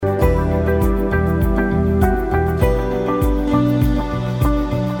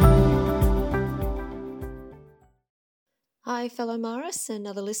Hi, fellow Marist and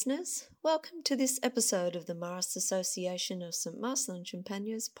other listeners. Welcome to this episode of the Marist Association of St Marcel and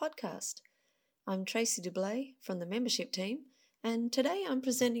Champagne's podcast. I'm Tracy DeBlay from the membership team, and today I'm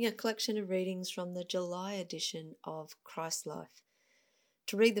presenting a collection of readings from the July edition of Christlife.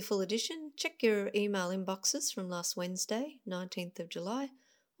 To read the full edition, check your email inboxes from last Wednesday, 19th of July,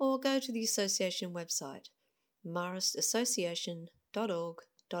 or go to the association website,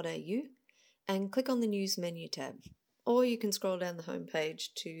 maristassociation.org.au, and click on the News menu tab. Or you can scroll down the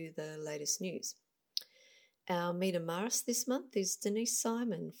homepage to the latest news. Our Meet a Marist this month is Denise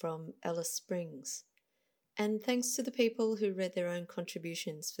Simon from Alice Springs. And thanks to the people who read their own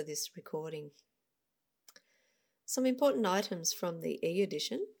contributions for this recording. Some important items from the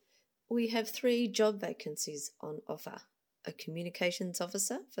e-edition. We have 3 job vacancies on offer. A communications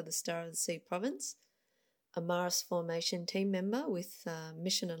officer for the Star of the Sea province, a Marist formation team member with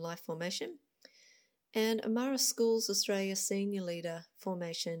Mission and Life Formation, and a Marist Schools Australia Senior Leader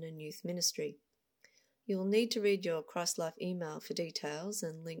Formation and Youth Ministry. You'll need to read your Christlife email for details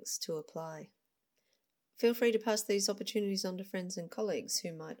and links to apply. Feel free to pass these opportunities on to friends and colleagues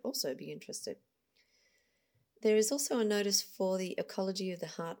who might also be interested. There is also a notice for the Ecology of the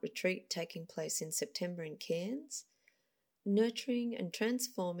Heart retreat taking place in September in Cairns. Nurturing and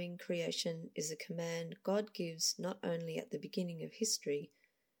transforming creation is a command God gives not only at the beginning of history,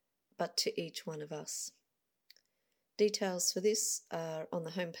 but to each one of us. Details for this are on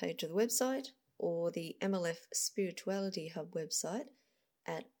the homepage of the website or the MLF Spirituality Hub website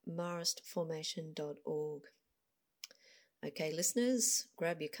at maristformation.org. Okay, listeners,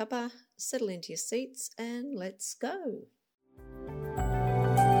 grab your cuppa, settle into your seats, and let's go.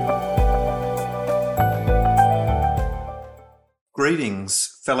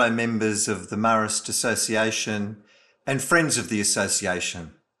 Greetings, fellow members of the Marist Association and friends of the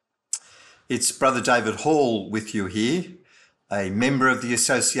Association. It's Brother David Hall with you here, a member of the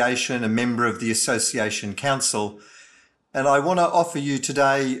Association, a member of the Association Council, and I want to offer you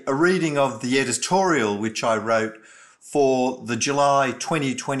today a reading of the editorial which I wrote for the July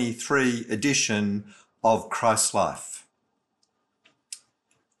 2023 edition of Christlife.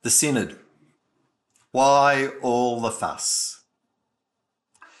 The Synod. Why all the fuss?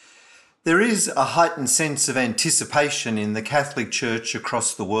 There is a heightened sense of anticipation in the Catholic Church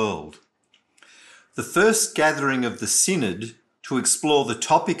across the world. The first gathering of the Synod to explore the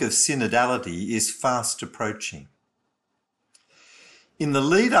topic of synodality is fast approaching. In the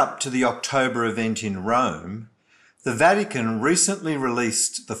lead up to the October event in Rome, the Vatican recently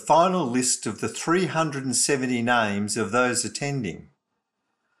released the final list of the 370 names of those attending,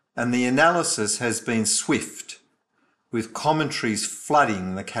 and the analysis has been swift, with commentaries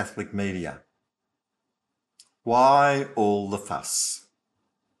flooding the Catholic media. Why all the fuss?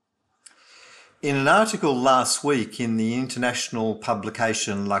 In an article last week in the international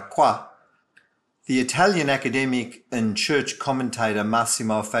publication La Croix, the Italian academic and church commentator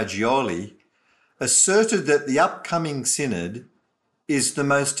Massimo Fagioli asserted that the upcoming synod is the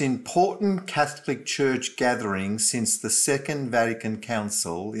most important Catholic Church gathering since the Second Vatican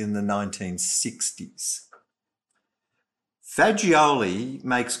Council in the 1960s. Fagioli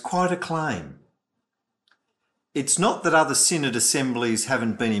makes quite a claim. It's not that other synod assemblies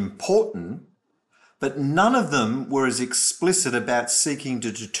haven't been important, but none of them were as explicit about seeking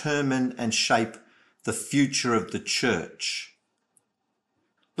to determine and shape the future of the Church.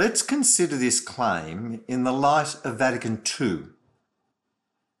 Let's consider this claim in the light of Vatican II.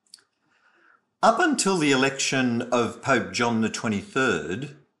 Up until the election of Pope John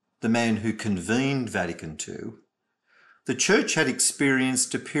XXIII, the man who convened Vatican II, the Church had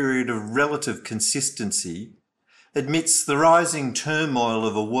experienced a period of relative consistency amidst the rising turmoil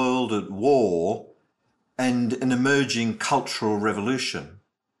of a world at war and an emerging cultural revolution.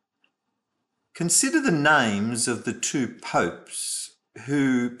 Consider the names of the 2 popes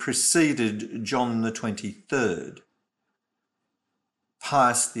who preceded John the 23rd,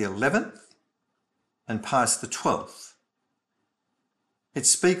 Pius XI and Pius XII. It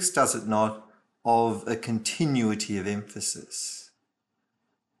speaks, does it not, of a continuity of emphasis.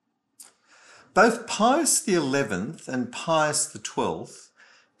 Both Pius XI and Pius XII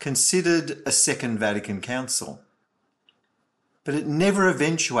considered a Second Vatican Council, but it never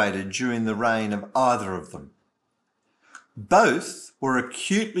eventuated during the reign of either of them. Both were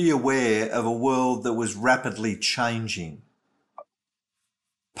acutely aware of a world that was rapidly changing.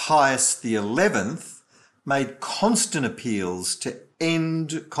 Pius XI made constant appeals to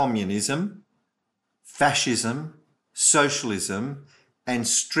end communism, fascism, socialism, and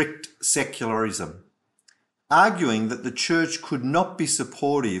strict secularism, arguing that the Church could not be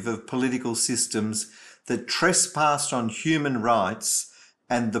supportive of political systems that trespassed on human rights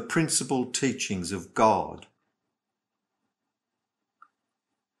and the principal teachings of God.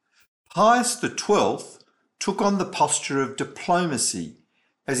 Pius XII took on the posture of diplomacy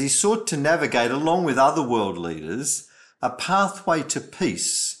as he sought to navigate, along with other world leaders, a pathway to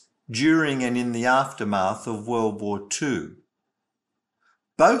peace during and in the aftermath of World War II.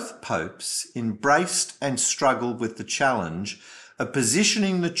 Both popes embraced and struggled with the challenge of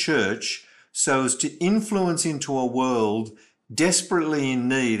positioning the Church so as to influence into a world desperately in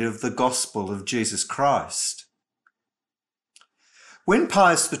need of the gospel of Jesus Christ. When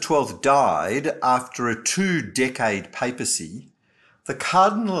Pius XII died after a 2-decade papacy, the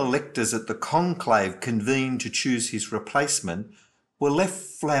cardinal electors at the conclave convened to choose his replacement were left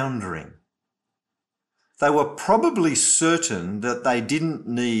floundering. They were probably certain that they didn't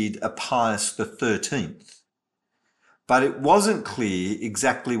need a Pius XIII, but it wasn't clear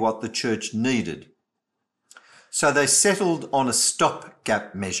exactly what the Church needed. So they settled on a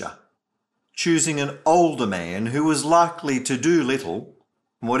stopgap measure, choosing an older man who was likely to do little,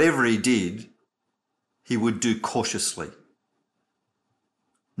 and whatever he did, he would do cautiously.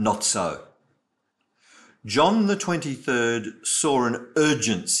 Not so. John the 23rd saw an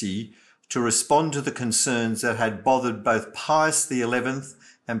urgency to respond to the concerns that had bothered both Pius XI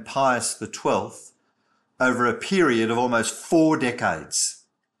and Pius XII over a period of almost 4 decades.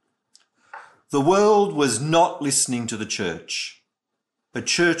 The world was not listening to the Church, a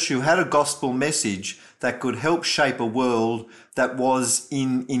Church who had a gospel message that could help shape a world that was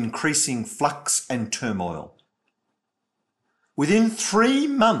in increasing flux and turmoil. Within 3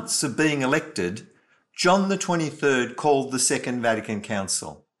 months of being elected, John the 23rd called the Second Vatican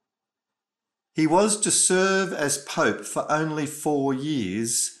Council. He was to serve as Pope for only 4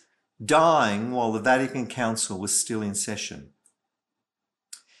 years, dying while the Vatican Council was still in session.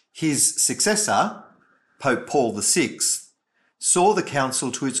 His successor, Pope Paul VI, saw the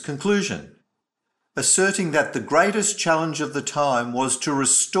council to its conclusion, asserting that the greatest challenge of the time was to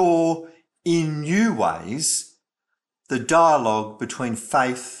restore in new ways the dialogue between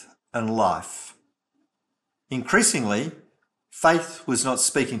faith and life. Increasingly, faith was not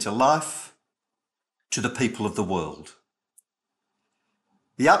speaking to life, to the people of the world.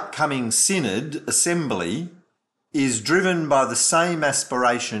 The upcoming Synod Assembly is driven by the same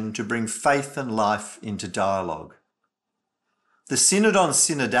aspiration to bring faith and life into dialogue. The Synod on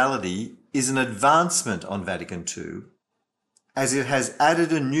Synodality is an advancement on Vatican II, as it has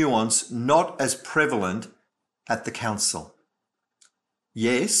added a nuance not as prevalent at the Council.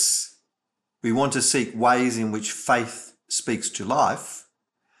 Yes, we want to seek ways in which faith speaks to life,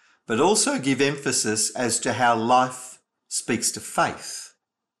 but also give emphasis as to how life speaks to faith.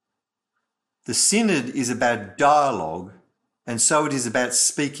 The Synod is about dialogue, and so it is about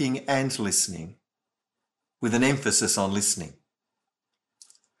speaking and listening, with an emphasis on listening.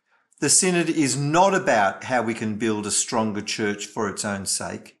 The Synod is not about how we can build a stronger church for its own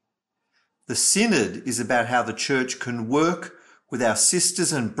sake. The Synod is about how the Church can work with our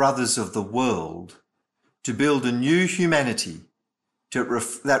sisters and brothers of the world to build a new humanity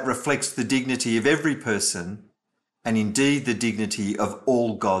that reflects the dignity of every person and indeed the dignity of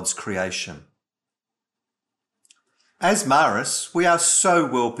all God's creation. As Maris, we are so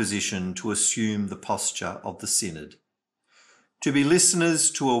well positioned to assume the posture of the Synod, to be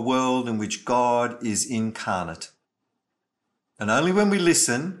listeners to a world in which God is incarnate. And only when we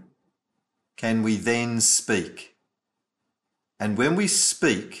listen can we then speak. And when we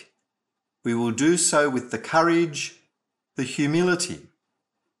speak, we will do so with the courage, the humility,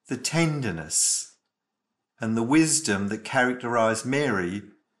 the tenderness, and the wisdom that characterise Mary,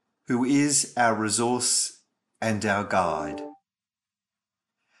 who is our resource and our guide.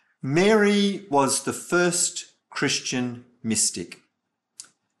 Mary was the first Christian mystic,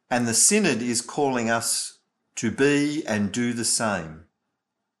 and the Synod is calling us to be and do the same.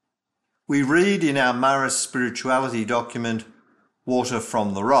 We read in our Maris spirituality document, Water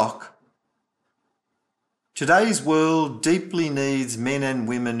from the Rock, today's world deeply needs men and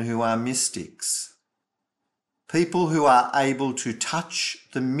women who are mystics, people who are able to touch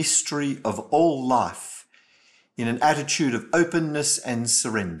the mystery of all life in an attitude of openness and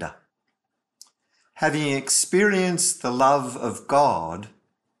surrender. Having experienced the love of God,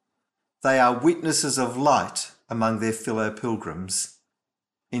 they are witnesses of light among their fellow pilgrims,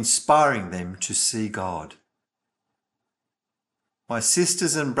 inspiring them to see God. My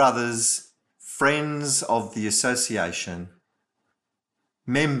sisters and brothers, friends of the association,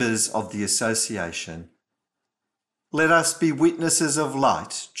 members of the association, let us be witnesses of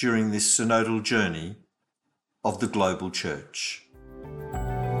light during this synodal journey of the global church.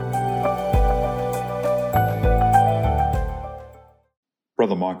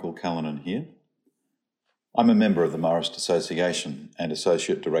 Brother Michael Callanan here. I'm a member of the Marist Association and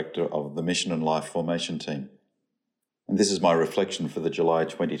Associate Director of the Mission and Life Formation Team. And this is my reflection for the July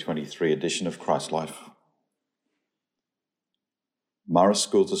 2023 edition of Christlife. Marist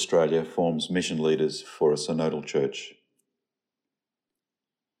Schools Australia forms mission leaders for a synodal church.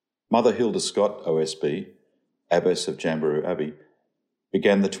 Mother Hilda Scott, OSB, Abbess of Jamberoo Abbey,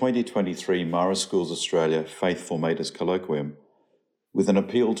 began the 2023 Marist Schools Australia Faith Formators Colloquium with an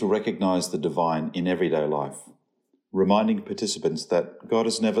appeal to recognise the divine in everyday life, reminding participants that God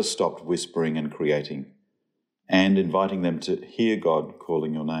has never stopped whispering and creating, and inviting them to hear God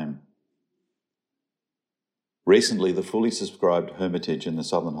calling your name. Recently, the fully subscribed Hermitage in the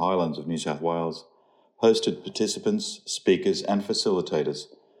Southern Highlands of New South Wales hosted participants, speakers and facilitators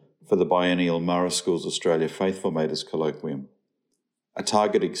for the biennial Marist Schools Australia Faith Formators Colloquium, a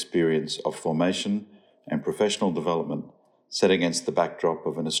target experience of formation and professional development set against the backdrop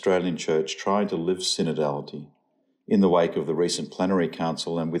of an Australian church trying to live synodality in the wake of the recent plenary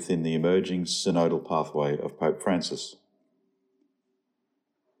council and within the emerging synodal pathway of Pope Francis.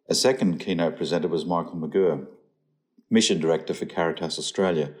 A second keynote presenter was Michael McGurr, Mission Director for Caritas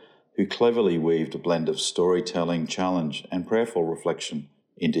Australia, who cleverly weaved a blend of storytelling, challenge and prayerful reflection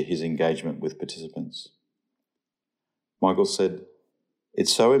into his engagement with participants. Michael said,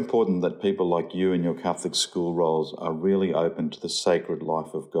 "It's so important that people like you in your Catholic school roles are really open to the sacred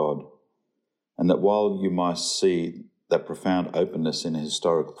life of God, and that while you might see that profound openness in a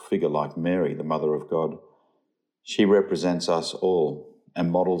historical figure like Mary, the Mother of God, she represents us all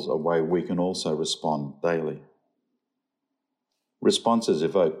and models a way we can also respond daily." Responses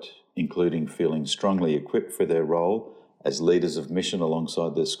evoked, including feeling strongly equipped for their role as leaders of mission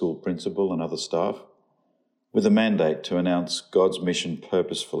alongside their school principal and other staff, with a mandate to announce God's mission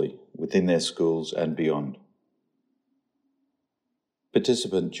purposefully within their schools and beyond.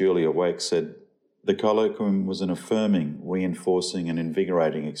 Participant Julia Wake said, "The colloquium was an affirming, reinforcing and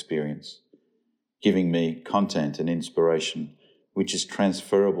invigorating experience, giving me content and inspiration which is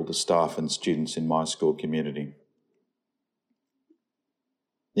transferable to staff and students in my school community."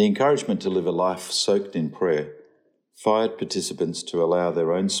 The encouragement to live a life soaked in prayer fired participants to allow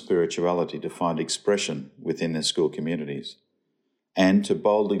their own spirituality to find expression within their school communities, and to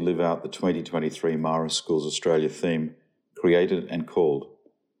boldly live out the 2023 Marist Schools Australia theme, created and called,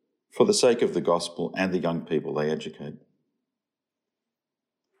 for the sake of the gospel and the young people they educate.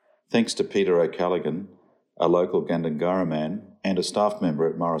 Thanks to Peter O'Callaghan, a local Gandangara man and a staff member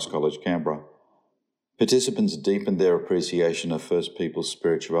at Marist College, Canberra, participants deepened their appreciation of First Peoples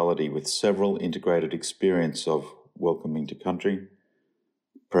spirituality with several integrated experiences of welcoming to country,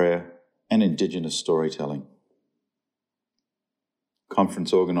 prayer and Indigenous storytelling.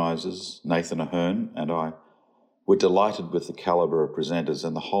 Conference organisers Nathan Ahern and I were delighted with the calibre of presenters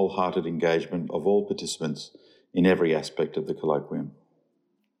and the wholehearted engagement of all participants in every aspect of the colloquium.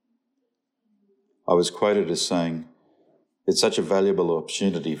 I was quoted as saying, "It's such a valuable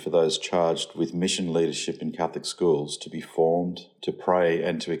opportunity for those charged with mission leadership in Catholic schools to be formed, to pray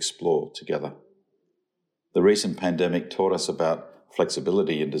and to explore together. The recent pandemic taught us about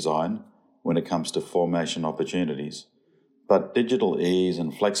flexibility in design when it comes to formation opportunities, but digital ease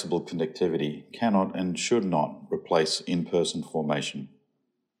and flexible connectivity cannot and should not replace in-person formation."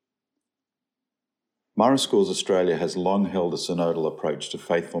 Marist Schools Australia has long held a synodal approach to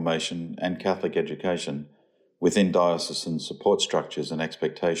faith formation and Catholic education within diocesan support structures and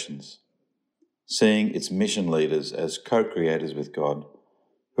expectations, seeing its mission leaders as co-creators with God,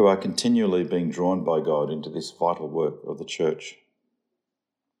 who are continually being drawn by God into this vital work of the Church.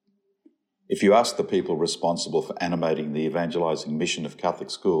 If you ask the people responsible for animating the evangelising mission of Catholic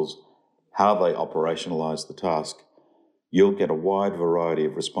schools how they operationalise the task, you'll get a wide variety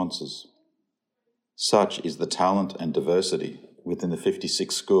of responses. Such is the talent and diversity within the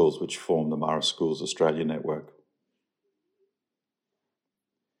 56 schools which form the Marist Schools Australia network.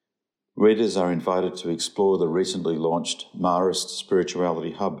 Readers are invited to explore the recently launched Marist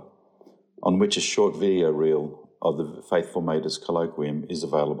Spirituality Hub, on which a short video reel of the Faith Formators Colloquium is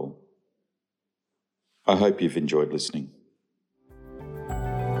available. I hope you've enjoyed listening.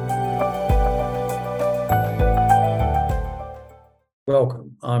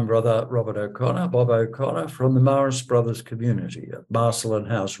 Welcome. I'm Brother Robert O'Connor, Bob O'Connor, from the Marist Brothers community at Marcellin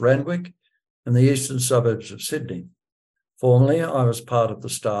House, Randwick, in the eastern suburbs of Sydney. Formerly, I was part of the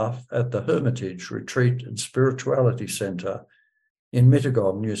staff at the Hermitage Retreat and Spirituality Centre in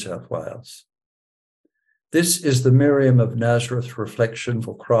Mittagong, New South Wales. This is the Miriam of Nazareth reflection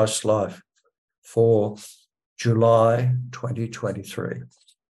for Christ's life for July 2023.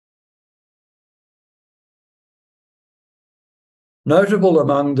 Notable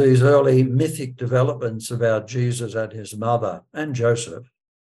among these early mythic developments about Jesus and his mother and Joseph,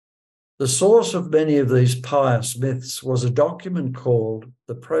 the source of many of these pious myths was a document called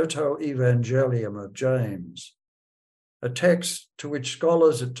the Proto-Evangelium of James, a text to which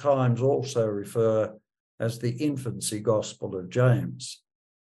scholars at times also refer as the Infancy Gospel of James.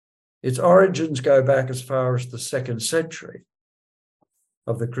 Its origins go back as far as the 2nd century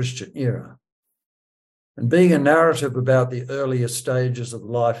of the Christian era. And being a narrative about the earlier stages of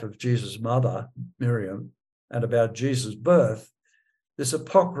the life of Jesus' mother, Miriam, and about Jesus' birth, this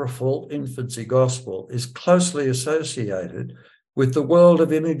apocryphal infancy gospel is closely associated with the world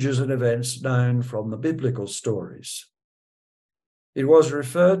of images and events known from the biblical stories. It was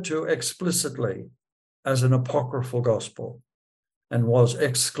referred to explicitly as an apocryphal gospel and was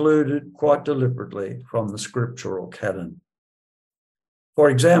excluded quite deliberately from the scriptural canon. For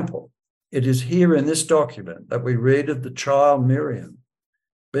example, it is here in this document that we read of the child Miriam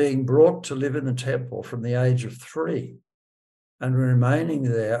being brought to live in the temple from the age of 3 and remaining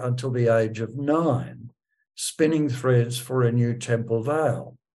there until the age of 9, spinning threads for a new temple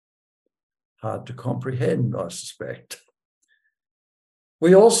veil. Hard to comprehend, I suspect.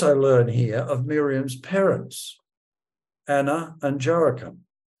 We also learn here of Miriam's parents, Anna and Joachim,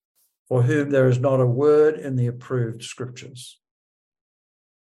 for whom there is not a word in the approved scriptures.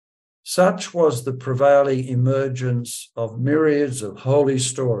 Such was the prevailing emergence of myriads of holy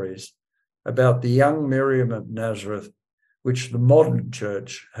stories about the young Miriam of Nazareth, which the modern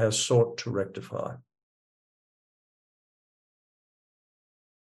church has sought to rectify.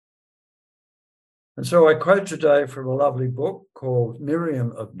 And so I quote today from a lovely book called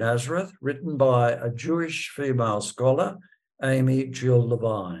Miriam of Nazareth, written by a Jewish female scholar, Amy Jill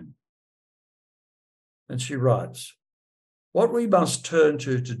Levine. And she writes, "What we must turn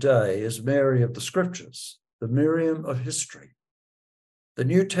to today is Mary of the Scriptures, the Miriam of history. The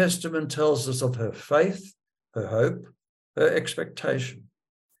New Testament tells us of her faith, her hope, her expectation.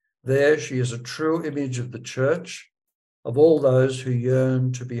 There she is a true image of the church, of all those who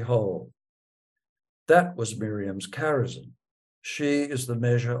yearn to be whole. That was Miriam's charism. She is the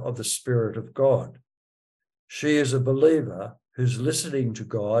measure of the Spirit of God. She is a believer who's listening to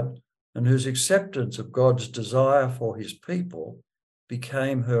God and whose acceptance of God's desire for his people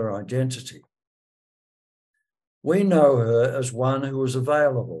became her identity. We know her as one who was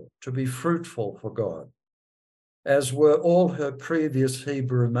available to be fruitful for God, as were all her previous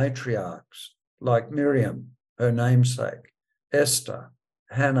Hebrew matriarchs, like Miriam, her namesake, Esther,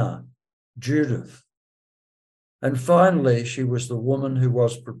 Hannah, Judith. And finally, she was the woman who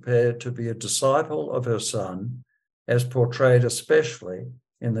was prepared to be a disciple of her son, as portrayed especially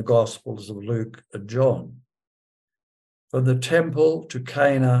in the Gospels of Luke and John. From the temple to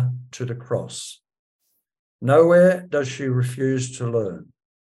Cana to the cross. Nowhere does she refuse to learn.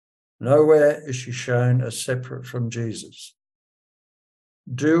 Nowhere is she shown as separate from Jesus.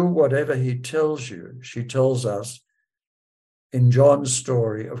 Do whatever he tells you, she tells us in John's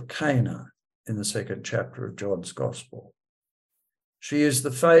story of Cana in the 2nd chapter of John's Gospel. She is the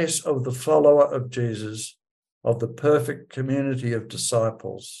face of the follower of Jesus, of the perfect community of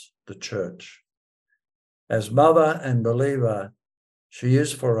disciples, the church. As mother and believer, she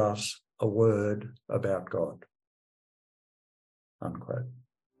is for us a word about God." Unquote.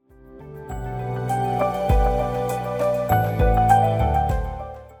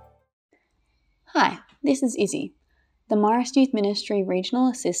 Hi, this is Izzy, the Marist Youth Ministry Regional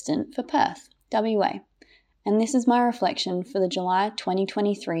Assistant for Perth, WA, and this is my reflection for the July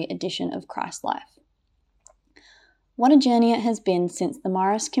 2023 edition of Christlife. What a journey it has been since the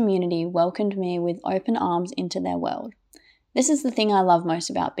Marist community welcomed me with open arms into their world. This is the thing I love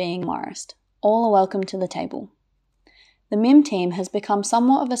most about being a Marist. All are welcome to the table. The MIM team has become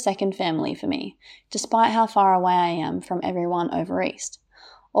somewhat of a second family for me, despite how far away I am from everyone over east.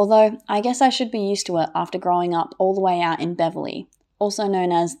 Although I guess I should be used to it after growing up all the way out in Beverley, also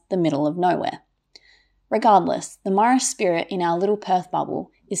known as the middle of nowhere. Regardless, the Marist spirit in our little Perth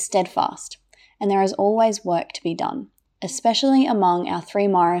bubble is steadfast, and there is always work to be done, especially among our 3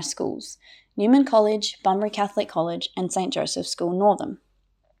 Marist schools, Newman College, Bunbury Catholic College, and St. Joseph's School Northern.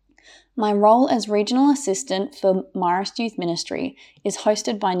 My role as Regional Assistant for Marist Youth Ministry is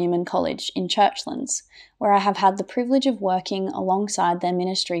hosted by Newman College in Churchlands, where I have had the privilege of working alongside their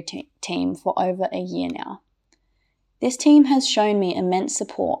ministry team for over a year now. This team has shown me immense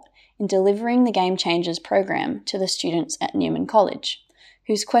support in delivering the Game Changers program to the students at Newman College,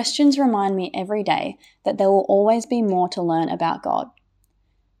 whose questions remind me every day that there will always be more to learn about God.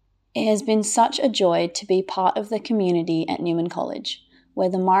 It has been such a joy to be part of the community at Newman College, where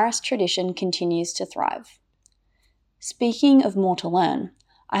the Marist tradition continues to thrive. Speaking of more to learn,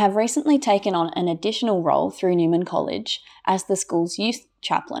 I have recently taken on an additional role through Newman College as the school's youth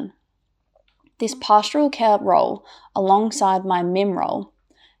chaplain. This pastoral care role, alongside my MIM role,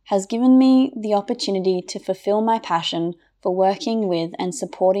 has given me the opportunity to fulfill my passion for working with and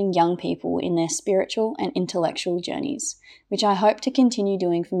supporting young people in their spiritual and intellectual journeys, which I hope to continue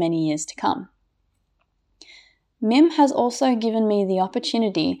doing for many years to come. MIM has also given me the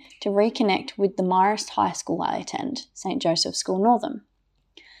opportunity to reconnect with the Marist High School I attend, St. Joseph's School Northam.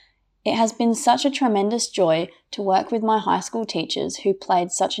 It has been such a tremendous joy to work with my high school teachers who played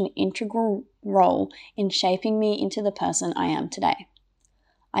such an integral role in shaping me into the person I am today.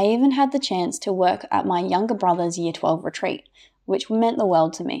 I even had the chance to work at my younger brother's Year 12 retreat, which meant the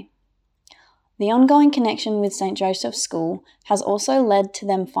world to me. The ongoing connection with St. Joseph's School has also led to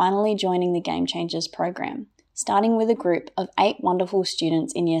them finally joining the Game Changers program, starting with a group of 8 wonderful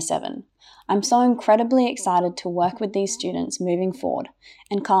students in Year 7. I'm so incredibly excited to work with these students moving forward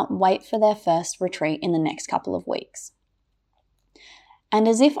and can't wait for their first retreat in the next couple of weeks. And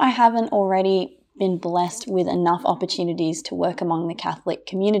as if I haven't already been blessed with enough opportunities to work among the Catholic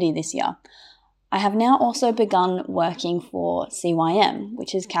community this year, I have now also begun working for CYM,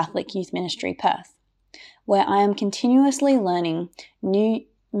 which is Catholic Youth Ministry Perth, where I am continuously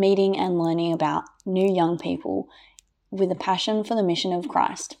meeting and learning about new young people with a passion for the mission of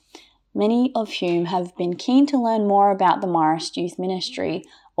Christ, many of whom have been keen to learn more about the Marist Youth Ministry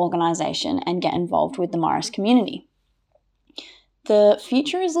organisation and get involved with the Marist community. The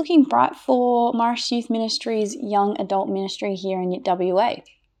future is looking bright for Marist Youth Ministry's young adult ministry here in WA.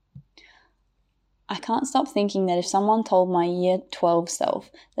 I can't stop thinking that if someone told my Year 12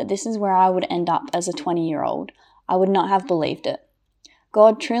 self that this is where I would end up as a 20-year-old, I would not have believed it.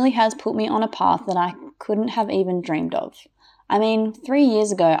 God truly has put me on a path that I couldn't have even dreamed of. I mean, 3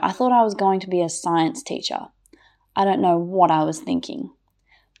 years ago, I thought I was going to be a science teacher. I don't know what I was thinking.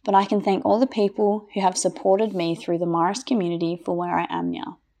 But I can thank all the people who have supported me through the Marist community for where I am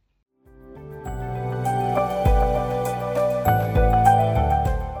now.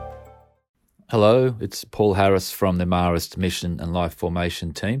 Hello, it's Paul Harris from the Marist Mission and Life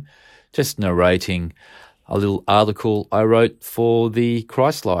Formation team, just narrating a little article I wrote for the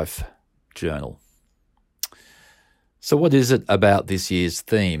Christlife journal. So what is it about this year's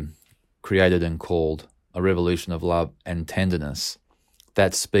theme, created and called A Revolution of Love and Tenderness,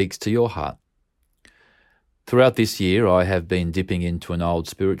 that speaks to your heart? Throughout this year, I have been dipping into an old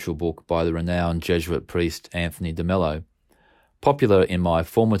spiritual book by the renowned Jesuit priest Anthony de Mello, popular in my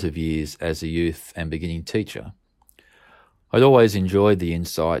formative years as a youth and beginning teacher. I'd always enjoyed the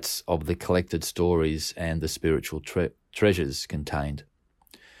insights of the collected stories and the spiritual treasures contained.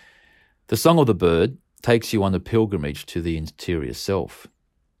 The Song of the Bird takes you on a pilgrimage to the interior self.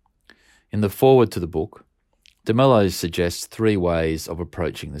 In the foreword to the book, de Mello suggests 3 ways of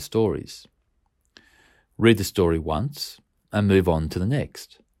approaching the stories. Read the story once and move on to the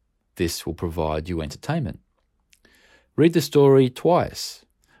next. This will provide you entertainment. Read the story twice.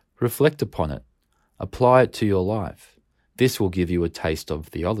 Reflect upon it. Apply it to your life. This will give you a taste of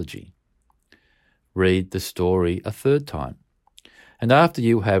theology. Read the story a 3rd time. And after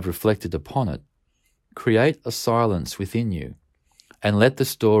you have reflected upon it, create a silence within you and let the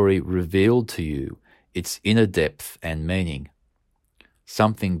story reveal to you its inner depth and meaning,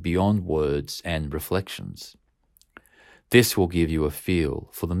 something beyond words and reflections. This will give you a feel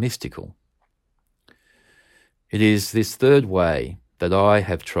for the mystical. It is this 3rd way that I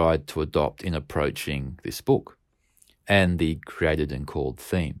have tried to adopt in approaching this book and the created and called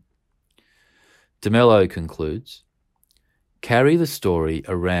theme. De Mello concludes, carry the story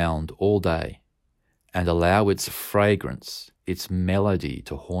around all day and allow its fragrance, its melody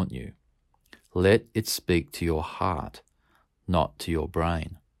to haunt you. Let it speak to your heart, not to your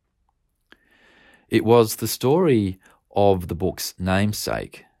brain. It was the story of the book's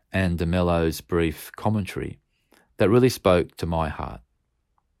namesake and de Mello's brief commentary that really spoke to my heart.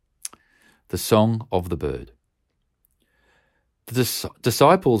 The Song of the Bird. The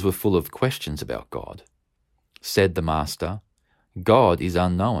disciples were full of questions about God. Said the Master, God is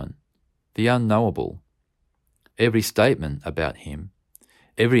unknown, the unknowable. Every statement about him,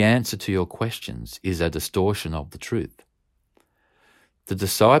 every answer to your questions is a distortion of the truth. The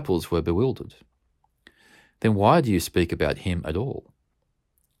disciples were bewildered. Then why do you speak about him at all?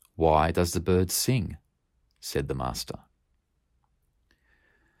 Why does the bird sing? Said the Master.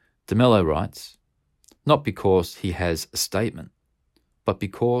 De Mello writes, not because he has a statement, but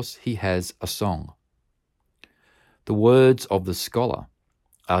because he has a song. The words of the scholar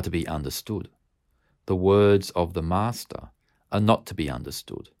are to be understood. The words of the Master are not to be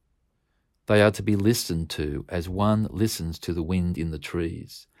understood. They are to be listened to as one listens to the wind in the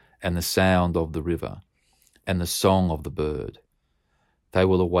trees, and the sound of the river, and the song of the bird. They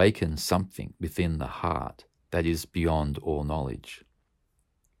will awaken something within the heart that is beyond all knowledge.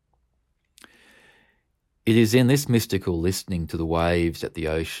 It is in this mystical listening to the waves at the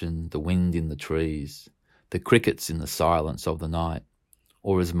ocean, the wind in the trees, the crickets in the silence of the night,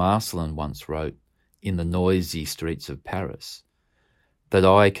 or as Marcelin once wrote, in the noisy streets of Paris, that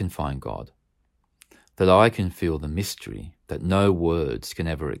I can find God, that I can feel the mystery that no words can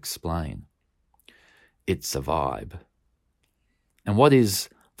ever explain. It's a vibe. And what is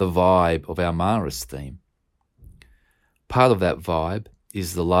the vibe of our Marist theme? Part of that vibe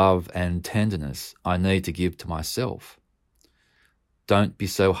is the love and tenderness I need to give to myself. Don't be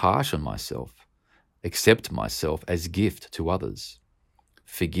so harsh on myself. Accept myself as gift to others.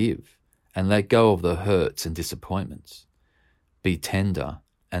 Forgive and let go of the hurts and disappointments. Be tender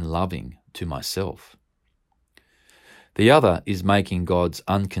and loving to myself. The other is making God's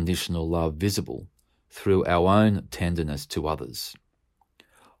unconditional love visible through our own tenderness to others.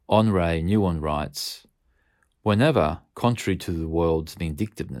 Henri Nouwen writes, whenever, contrary to the world's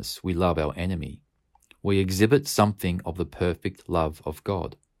vindictiveness, we love our enemy, we exhibit something of the perfect love of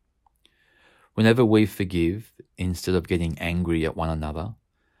God. Whenever we forgive instead of getting angry at one another,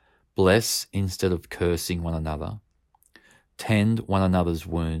 bless instead of cursing one another, tend one another's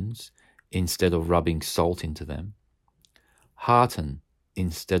wounds instead of rubbing salt into them, hearten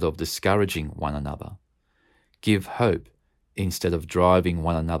instead of discouraging one another, give hope instead of driving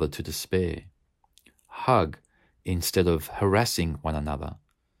one another to despair, hug instead of harassing one another,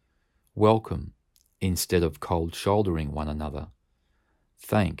 welcome instead of cold shouldering one another,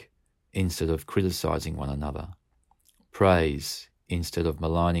 thank instead of criticizing one another, praise instead of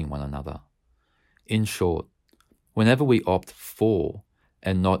maligning one another. In short, whenever we opt for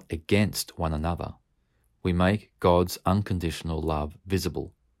and not against one another, we make God's unconditional love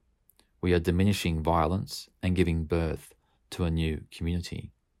visible. We are diminishing violence and giving birth to a new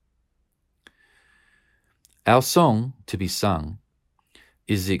community. Our song, to be sung,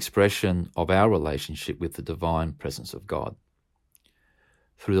 is the expression of our relationship with the divine presence of God.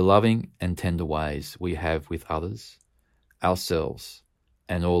 Through the loving and tender ways we have with others, ourselves,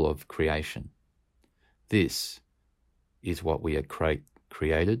 and all of creation. This is what we are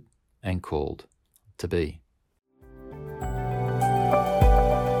created and called to be.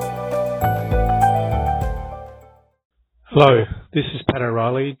 Hello, this is Pat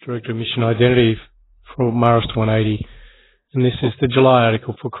O'Reilly, Director of Mission Identity for Marist 180, and this is the July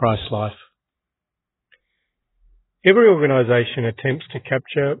article for Christlife. Every organisation attempts to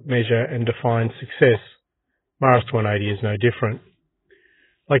capture, measure and define success. Marist 180 is no different.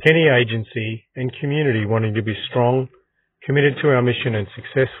 Like any agency and community wanting to be strong, committed to our mission and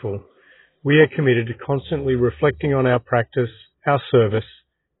successful, we are committed to constantly reflecting on our practice, our service,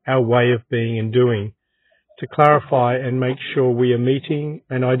 our way of being and doing, to clarify and make sure we are meeting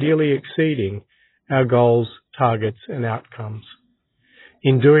and ideally exceeding our goals, targets and outcomes.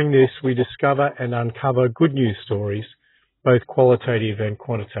 In doing this, we discover and uncover good news stories, both qualitative and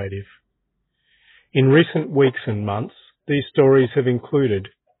quantitative. In recent weeks and months, these stories have included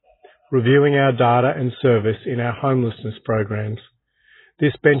reviewing our data and service in our homelessness programs.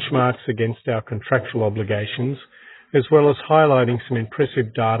 This benchmarks against our contractual obligations, as well as highlighting some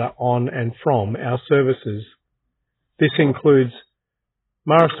impressive data on and from our services. This includes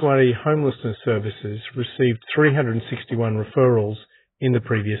Marist 180 Homelessness Services received 361 referrals in the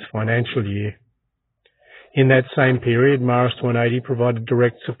previous financial year. In that same period, Marist 180 provided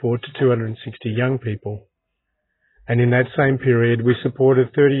direct support to 260 young people. And in that same period, we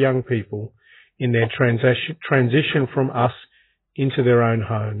supported 30 young people in their transition from us into their own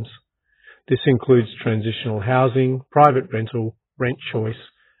homes. This includes transitional housing, private rental, rent choice,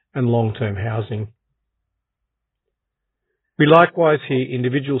 and long-term housing. We likewise hear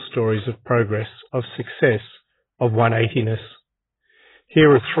individual stories of progress, of success, of 180-ness. Here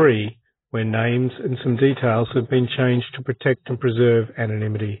are three where names and some details have been changed to protect and preserve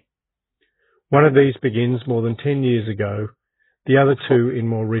anonymity. One of these begins more than 10 years ago, the other two in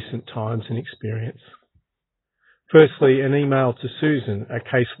more recent times and experience. Firstly, an email to Susan, a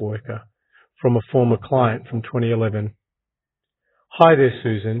caseworker, from a former client from 2011. Hi there,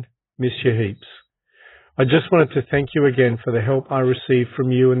 Susan. Miss you heaps. I just wanted to thank you again for the help I received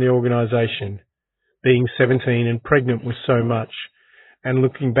from you and the organisation. Being 17 and pregnant was so much, and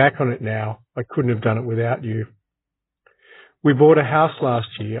looking back on it now, I couldn't have done it without you. We bought a house last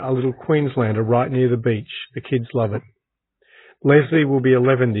year, a little Queenslander right near the beach. The kids love it. Leslie will be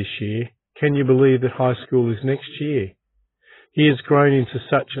 11 this year. Can you believe that high school is next year? He has grown into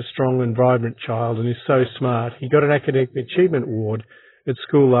such a strong and vibrant child and is so smart. He got an Academic Achievement Award at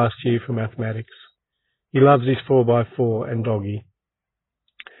school last year for mathematics. He loves his 4x4 and doggy.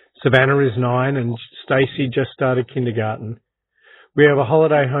 Savannah is 9 and Stacey just started kindergarten. We have a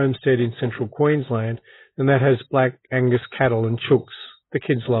holiday homestead in central Queensland and that has black Angus cattle and chooks. The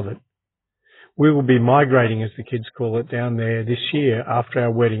kids love it. We will be migrating, as the kids call it, down there this year after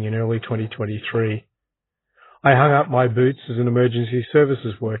our wedding in early 2023. I hung up my boots as an emergency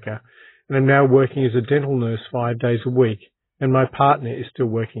services worker and am now working as a dental nurse 5 days a week, and my partner is still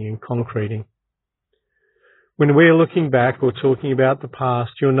working in concreting. When we are looking back or talking about the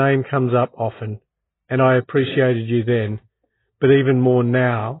past, your name comes up often, and I appreciated you then, but even more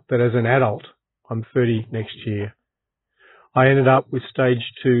now that as an adult, I'm 30 next year. I ended up with stage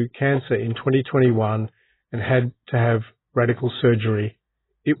 2 cancer in 2021 and had to have radical surgery.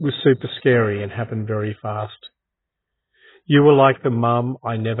 It was super scary and happened very fast. You were like the mum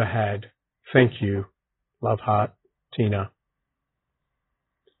I never had. Thank you. Love heart, Tina.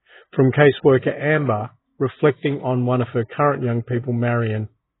 From caseworker Amber, reflecting on one of her current young people, Marion.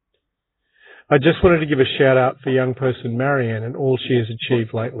 I just wanted to give a shout out for young person Marion and all she has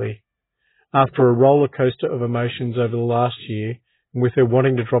achieved lately. After a roller coaster of emotions over the last year, and with her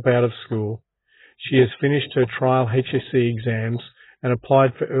wanting to drop out of school, she has finished her trial HSC exams and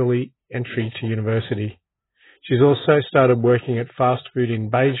applied for early entry to university. She's also started working at fast food in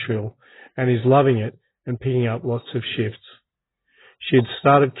Beigeville and is loving it and picking up lots of shifts. She had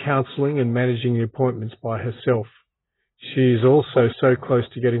started counselling and managing the appointments by herself. She is also so close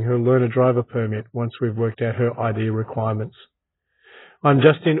to getting her learner driver permit once we've worked out her ID requirements. I'm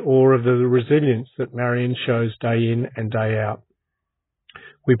just in awe of the resilience that Marion shows day in and day out.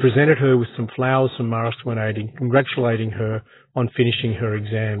 We presented her with some flowers from Marist 180, congratulating her on finishing her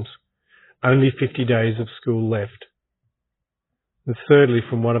exams. Only 50 days of school left. And thirdly,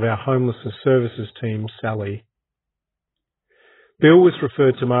 from one of our homelessness services team, Sally. Bill was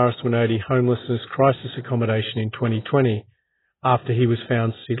referred to Marist 180 homelessness crisis accommodation in 2020 after he was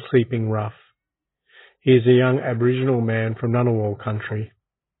found sleeping rough. He is a young Aboriginal man from Ngunnawal country.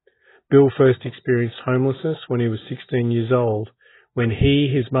 Bill first experienced homelessness when he was 16 years old, when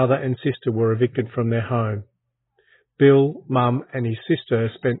he, his mother and sister were evicted from their home. Bill, Mum and his sister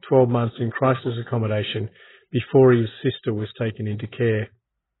spent 12 months in crisis accommodation before his sister was taken into care.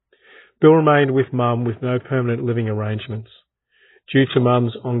 Bill remained with Mum with no permanent living arrangements. Due to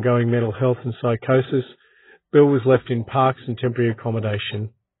Mum's ongoing mental health and psychosis, Bill was left in parks and temporary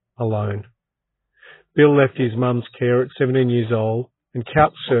accommodation, alone. Bill left his mum's care at 17 years old and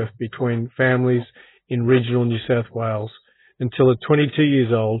couch surfed between families in regional New South Wales until at 22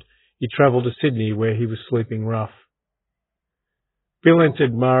 years old he travelled to Sydney where he was sleeping rough. Bill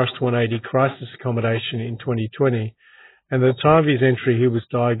entered Marist 180 crisis accommodation in 2020 and at the time of his entry he was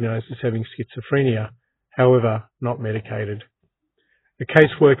diagnosed as having schizophrenia, however not medicated. A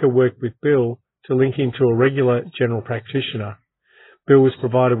caseworker worked with Bill to link him to a regular general practitioner. Bill was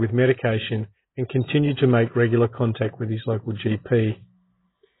provided with medication and continued to make regular contact with his local GP.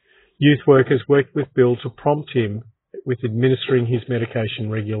 Youth workers worked with Bill to prompt him with administering his medication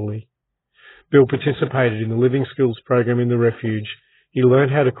regularly. Bill participated in the Living Skills program in the refuge. He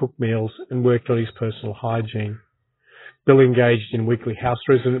learned how to cook meals and worked on his personal hygiene. Bill engaged in weekly house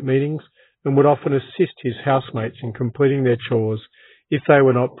resident meetings and would often assist his housemates in completing their chores if they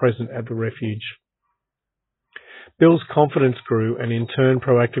were not present at the refuge. Bill's confidence grew and in turn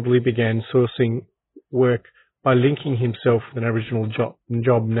proactively began sourcing work by linking himself with an Aboriginal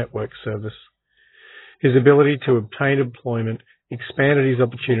job network service. His ability to obtain employment expanded his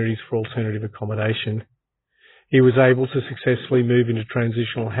opportunities for alternative accommodation. He was able to successfully move into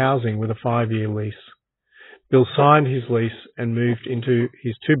transitional housing with a 5-year lease. Bill signed his lease and moved into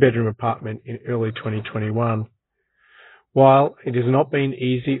his 2-bedroom apartment in early 2021. While it has not been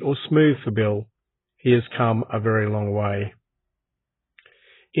easy or smooth for Bill, he has come a very long way.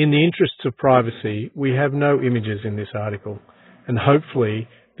 In the interests of privacy, we have no images in this article, and hopefully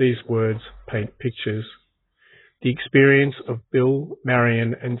these words paint pictures. The experience of Bill,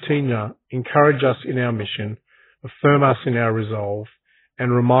 Marion and Tina encourage us in our mission, affirm us in our resolve,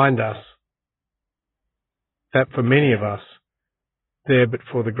 and remind us that for many of us, there but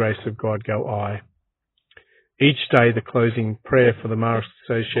for the grace of God go I. Each day the closing prayer for the Marist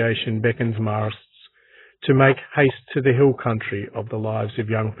Association beckons Marists to make haste to the hill country of the lives of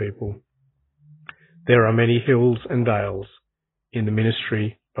young people. There are many hills and dales in the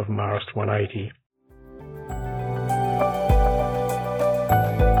ministry of Marist 180.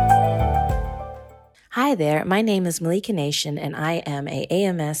 Hi there, my name is Malika Nation and I am a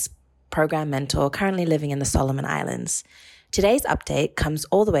AMS program mentor currently living in the Solomon Islands. Today's update comes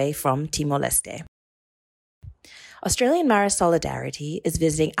all the way from Timor-Leste. Australian Marist Solidarity is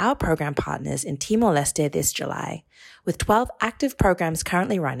visiting our program partners in Timor-Leste this July. With 12 active programs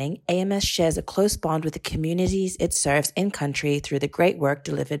currently running, AMS shares a close bond with the communities it serves in country through the great work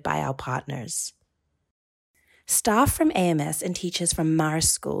delivered by our partners. Staff from AMS and teachers from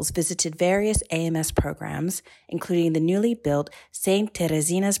Marist schools visited various AMS programs, including the newly built St.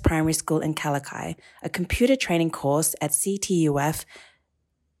 Teresa's Primary School in Calakai, a computer training course at CTUF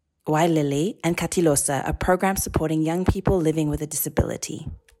Wailili, and Katilosa, a program supporting young people living with a disability.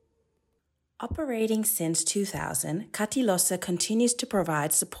 Operating since 2000, Katilosa continues to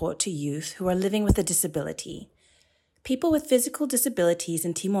provide support to youth who are living with a disability. People with physical disabilities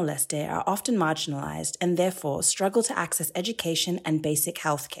in Timor-Leste are often marginalized and therefore struggle to access education and basic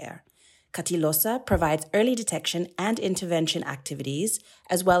health care. Katilosa provides early detection and intervention activities,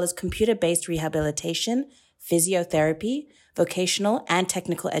 as well as computer-based rehabilitation, physiotherapy, vocational and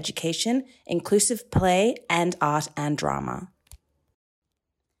technical education, inclusive play, and art and drama.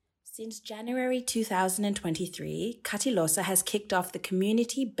 Since January 2023, Katilosa has kicked off the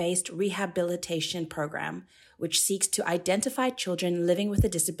community-based rehabilitation program, which seeks to identify children living with a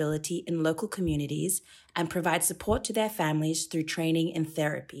disability in local communities and provide support to their families through training in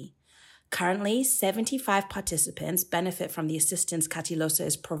therapy. Currently, 75 participants benefit from the assistance Katilosa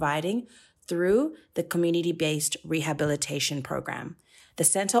is providing through the community-based rehabilitation program. The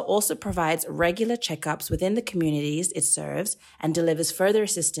centre also provides regular checkups within the communities it serves and delivers further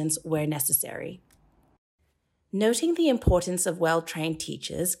assistance where necessary. Noting the importance of well-trained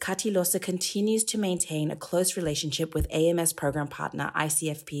teachers, Katilosa continues to maintain a close relationship with AMS program partner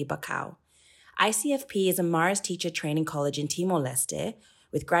ICFP Bacau. ICFP is a Marist teacher training college in Timor-Leste,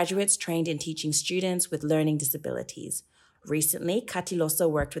 with graduates trained in teaching students with learning disabilities. Recently, Katilosa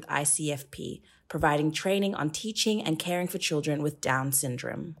worked with ICFP, providing training on teaching and caring for children with Down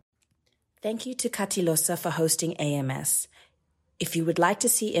syndrome. Thank you to Katilosa for hosting AMS. If you would like to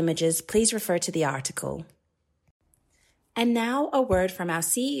see images, please refer to the article. And now a word from our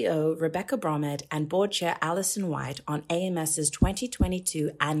CEO, Rebecca Bromhead, and Board Chair Alison White on AMS's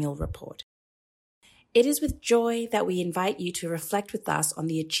 2022 annual report. It is with joy that we invite you to reflect with us on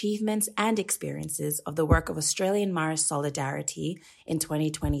the achievements and experiences of the work of Australian Marist Solidarity in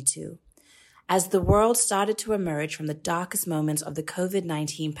 2022. As the world started to emerge from the darkest moments of the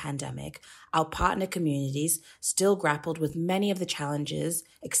COVID-19 pandemic, our partner communities still grappled with many of the challenges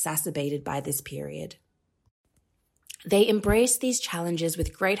exacerbated by this period. They embraced these challenges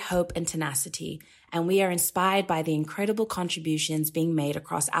with great hope and tenacity, and we are inspired by the incredible contributions being made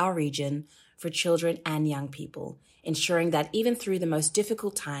across our region for children and young people, ensuring that even through the most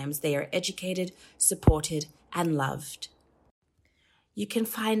difficult times, they are educated, supported, and loved. You can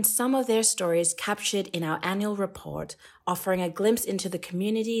find some of their stories captured in our annual report, offering a glimpse into the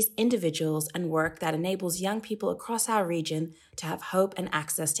communities, individuals, and work that enables young people across our region to have hope and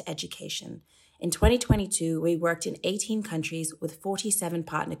access to education. In 2022, we worked in 18 countries with 47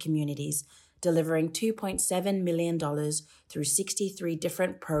 partner communities, delivering $2.7 million through 63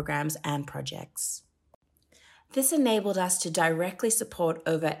 different programs and projects. This enabled us to directly support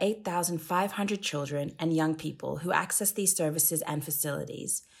over 8,500 children and young people who access these services and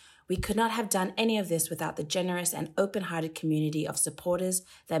facilities. We could not have done any of this without the generous and open-hearted community of supporters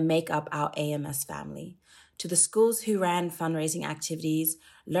that make up our AMS family. To the schools who ran fundraising activities,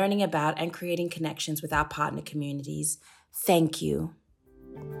 learning about and creating connections with our partner communities, thank you.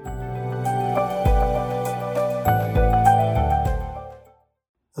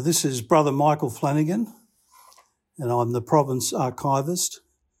 This is Brother Michael Flanagan, and I'm the Province Archivist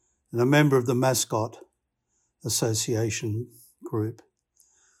and a member of the Mascot Association group.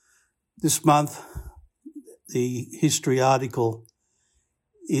 This month, the history article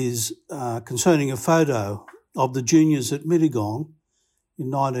is concerning a photo of the juniors at Mittagong in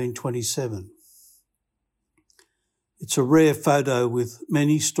 1927. It's a rare photo with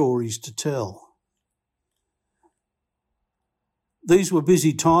many stories to tell. These were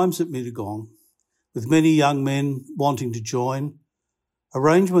busy times at Mittagong, with many young men wanting to join.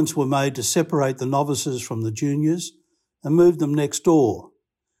 Arrangements were made to separate the novices from the juniors and move them next door,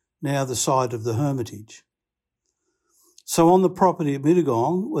 now the site of the Hermitage. So on the property at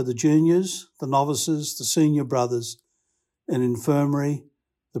Mittagong were the juniors, the novices, the senior brothers, an infirmary,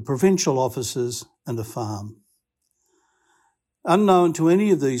 the provincial offices and a farm. Unknown to any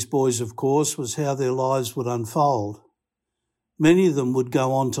of these boys, of course, was how their lives would unfold. Many of them would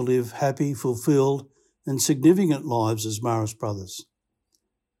go on to live happy, fulfilled and significant lives as Marist brothers.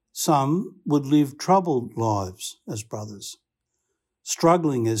 Some would live troubled lives as brothers,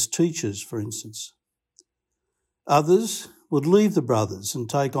 struggling as teachers, for instance. Others would leave the brothers and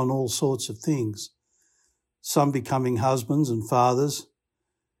take on all sorts of things, some becoming husbands and fathers.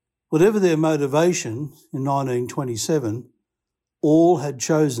 Whatever their motivation in 1927, all had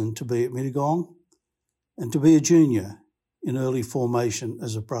chosen to be at Mittagong and to be a junior in early formation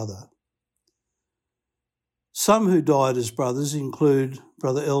as a brother. Some who died as brothers include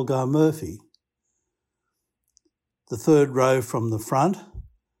Brother Elgar Murphy, the third row from the front,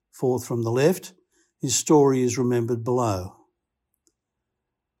 fourth from the left. His story is remembered below.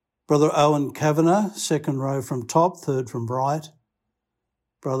 Brother Owen Kavanagh, second row from top, third from right.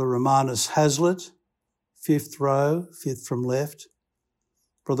 Brother Romanus Hazlitt, fifth row, fifth from left.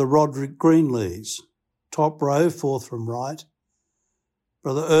 Brother Roderick Greenlees, top row, fourth from right.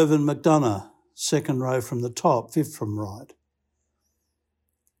 Brother Irvin McDonough, second row from the top, fifth from right.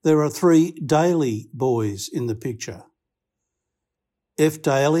 There are 3 Daly boys in the picture. F.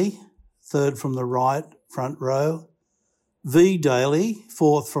 Daly, third from the right, front row. V. Daly,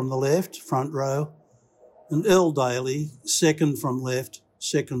 fourth from the left, front row. And L. Daly, second from left,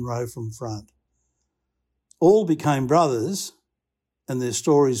 second row from front. All became brothers, and their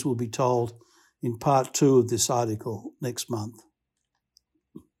stories will be told in part 2 of this article next month.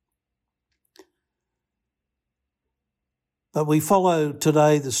 But we follow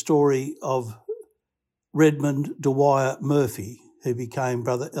today the story of Redmond Dwyer Murphy, who became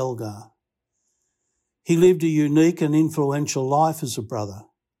Brother Elgar. He lived a unique and influential life as a brother,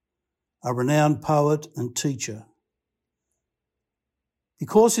 a renowned poet and teacher.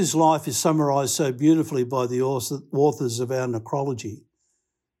 Because his life is summarised so beautifully by the authors of our necrology,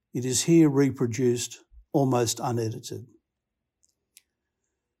 it is here reproduced almost unedited.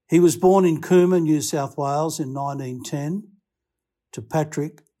 He was born in Cooma, New South Wales in 1910 to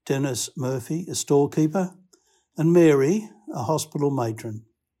Patrick Dennis Murphy, a storekeeper, and Mary, a hospital matron.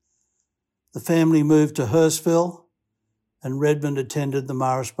 The family moved to Hurstville, and Redmond attended the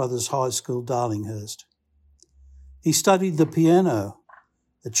Marist Brothers High School, Darlinghurst. He studied the piano,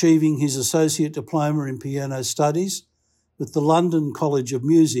 achieving his Associate Diploma in Piano Studies with the London College of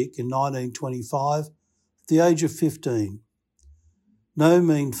Music in 1925 at the age of 15. No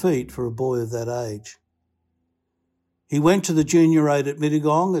mean feat for a boy of that age. He went to the Junior 8 at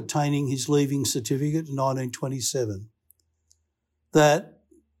Mittagong, attaining his leaving certificate in 1927. That,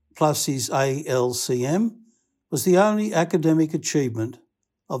 plus his ALCM, was the only academic achievement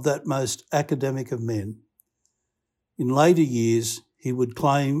of that most academic of men. In later years, he would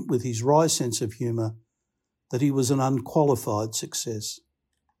claim with his wry sense of humour that he was an unqualified success.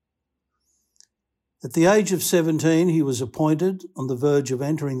 At the age of 17, he was appointed, on the verge of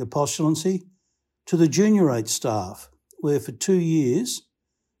entering the postulancy, to the Junior 8 staff, where for 2 years,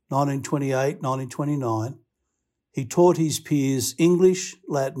 1928-1929, he taught his peers English,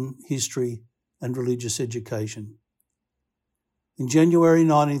 Latin, history and religious education. In January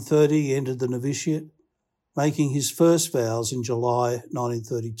 1930, he entered the novitiate, making his first vows in July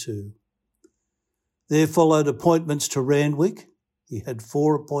 1932. There followed appointments to Randwick. He had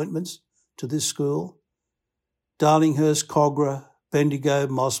 4 appointments to this school: Darlinghurst, Cogra, Bendigo,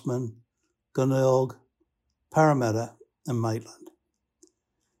 Mossman, Glenelg, Parramatta and Maitland.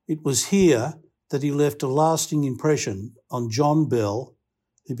 It was here that he left a lasting impression on John Bell,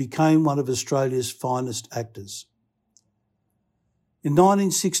 who became one of Australia's finest actors. In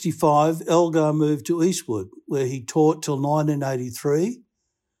 1965, Elgar moved to Eastwood, where he taught till 1983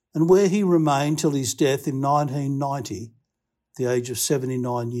 and where he remained till his death in 1990, at the age of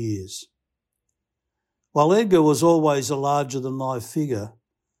 79 years. While Edgar was always a larger-than-life figure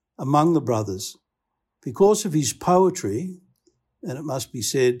among the brothers, because of his poetry, and it must be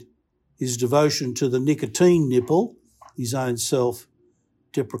said, his devotion to the nicotine nipple, his own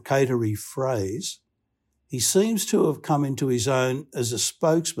self-deprecatory phrase, he seems to have come into his own as a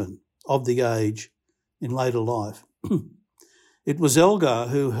spokesman of the age in later life. It was Elgar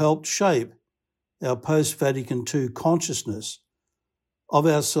who helped shape our post-Vatican II consciousness of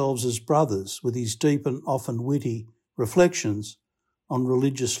ourselves as brothers with his deep and often witty reflections on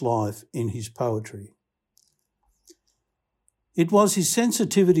religious life in his poetry. It was his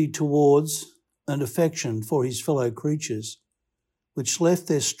sensitivity towards and affection for his fellow creatures which left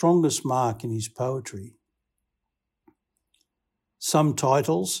their strongest mark in his poetry. Some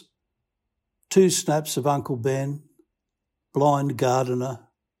titles: 2 Snaps of Uncle Ben, Blind Gardener,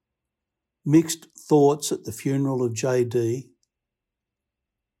 Mixed Thoughts at the Funeral of J.D.,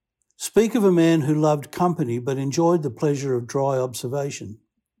 speak of a man who loved company but enjoyed the pleasure of dry observation.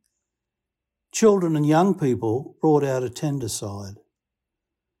 Children and young people brought out a tender side.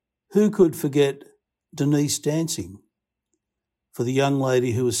 Who could forget Denise dancing for the young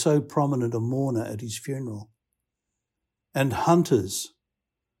lady who was so prominent a mourner at his funeral? and Hunters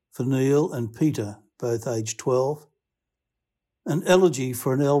for Neil and Peter, both aged 12, an elegy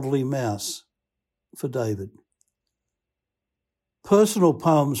for an elderly mouse for David. Personal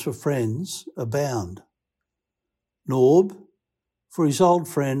poems for friends abound. Norb, for his old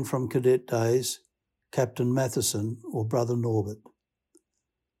friend from cadet days, Captain Matheson or Brother Norbert.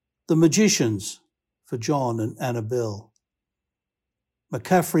 The Magicians for John and Annabelle.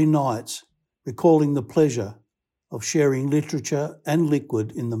 McCaffrey Nights, recalling the pleasure of sharing literature and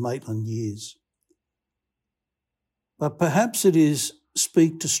liquid in the Maitland years. But perhaps it is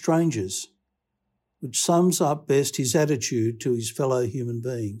Speak to Strangers, which sums up best his attitude to his fellow human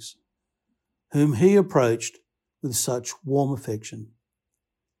beings, whom he approached with such warm affection.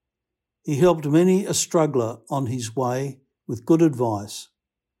 He helped many a struggler on his way with good advice,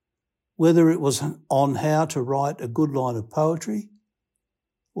 whether it was on how to write a good line of poetry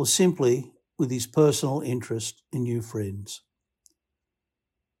or simply with his personal interest in new friends.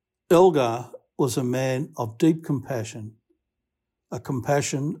 Elgar was a man of deep compassion, a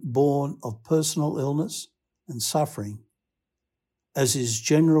compassion born of personal illness and suffering, as is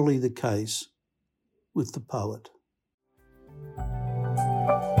generally the case with the poet.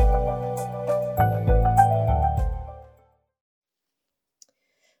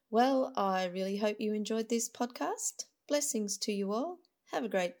 Well, I really hope you enjoyed this podcast. Blessings to you all. Have a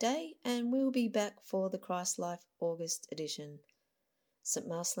great day, and we'll be back for the Christlife August edition. St.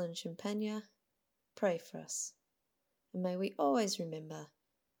 Marcel and Champagne, pray for us. And may we always remember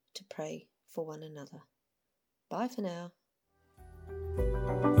to pray for one another. Bye for now.